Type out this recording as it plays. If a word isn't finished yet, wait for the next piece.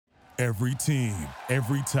Every team,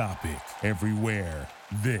 every topic, everywhere.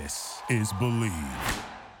 This is Believe.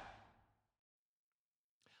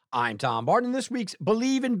 I'm Tom Barton. This week's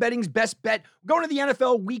Believe in Betting's best bet. Going to the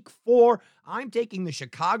NFL Week 4. I'm taking the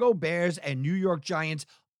Chicago Bears and New York Giants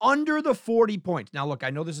under the 40 points. Now, look, I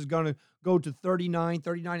know this is going to go to 39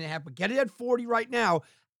 and a half, but get it at 40 right now.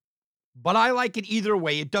 But I like it either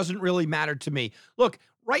way. It doesn't really matter to me. Look,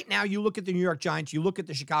 right now, you look at the New York Giants, you look at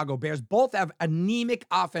the Chicago Bears, both have anemic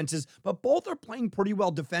offenses, but both are playing pretty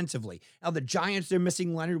well defensively. Now, the Giants, they're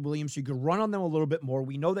missing Leonard Williams, so you could run on them a little bit more.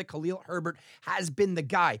 We know that Khalil Herbert has been the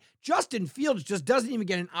guy. Justin Fields just doesn't even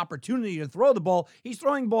get an opportunity to throw the ball. He's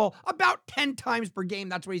throwing the ball about 10 times per game.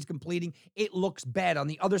 That's what he's completing. It looks bad. On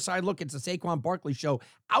the other side, look, it's the Saquon Barkley show.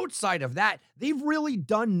 Outside of that, they've really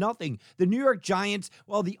done nothing. The New York Giants,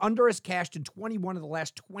 well, the under has cashed in 21 of the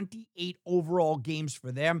last 28 overall games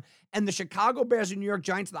for them. And the Chicago Bears and New York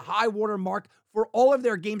Giants, the high water mark for all of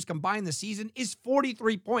their games combined this season is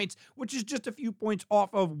 43 points, which is just a few points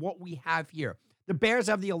off of what we have here. The Bears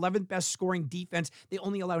have the 11th best scoring defense. They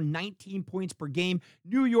only allow 19 points per game.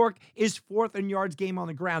 New York is fourth in yards game on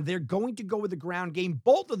the ground. They're going to go with the ground game.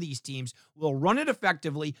 Both of these teams will run it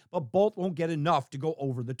effectively, but both won't get enough to go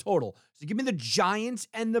over the total. So give me the Giants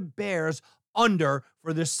and the Bears under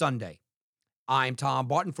for this Sunday. I'm Tom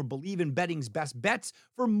Barton for Believe in Betting's best bets.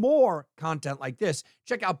 For more content like this,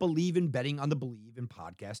 check out Believe in Betting on the Believe in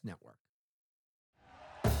Podcast Network.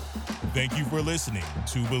 Thank you for listening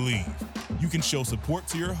to Believe. You can show support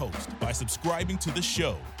to your host by subscribing to the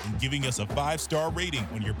show and giving us a 5-star rating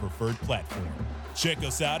on your preferred platform. Check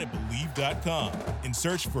us out at Believe.com and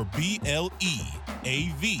search for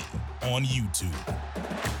BLEAV on YouTube.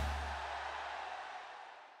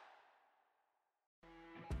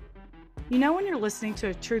 You know when you're listening to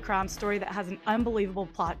a true crime story that has an unbelievable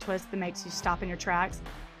plot twist that makes you stop in your tracks?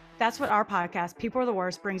 That's what our podcast, People Are the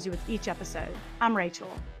Worst, brings you with each episode. I'm Rachel.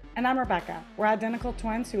 And I'm Rebecca. We're identical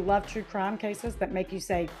twins who love true crime cases that make you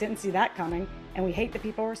say, didn't see that coming, and we hate the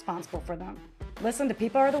people responsible for them. Listen to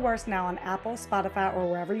People Are the Worst now on Apple, Spotify, or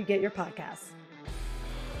wherever you get your podcasts.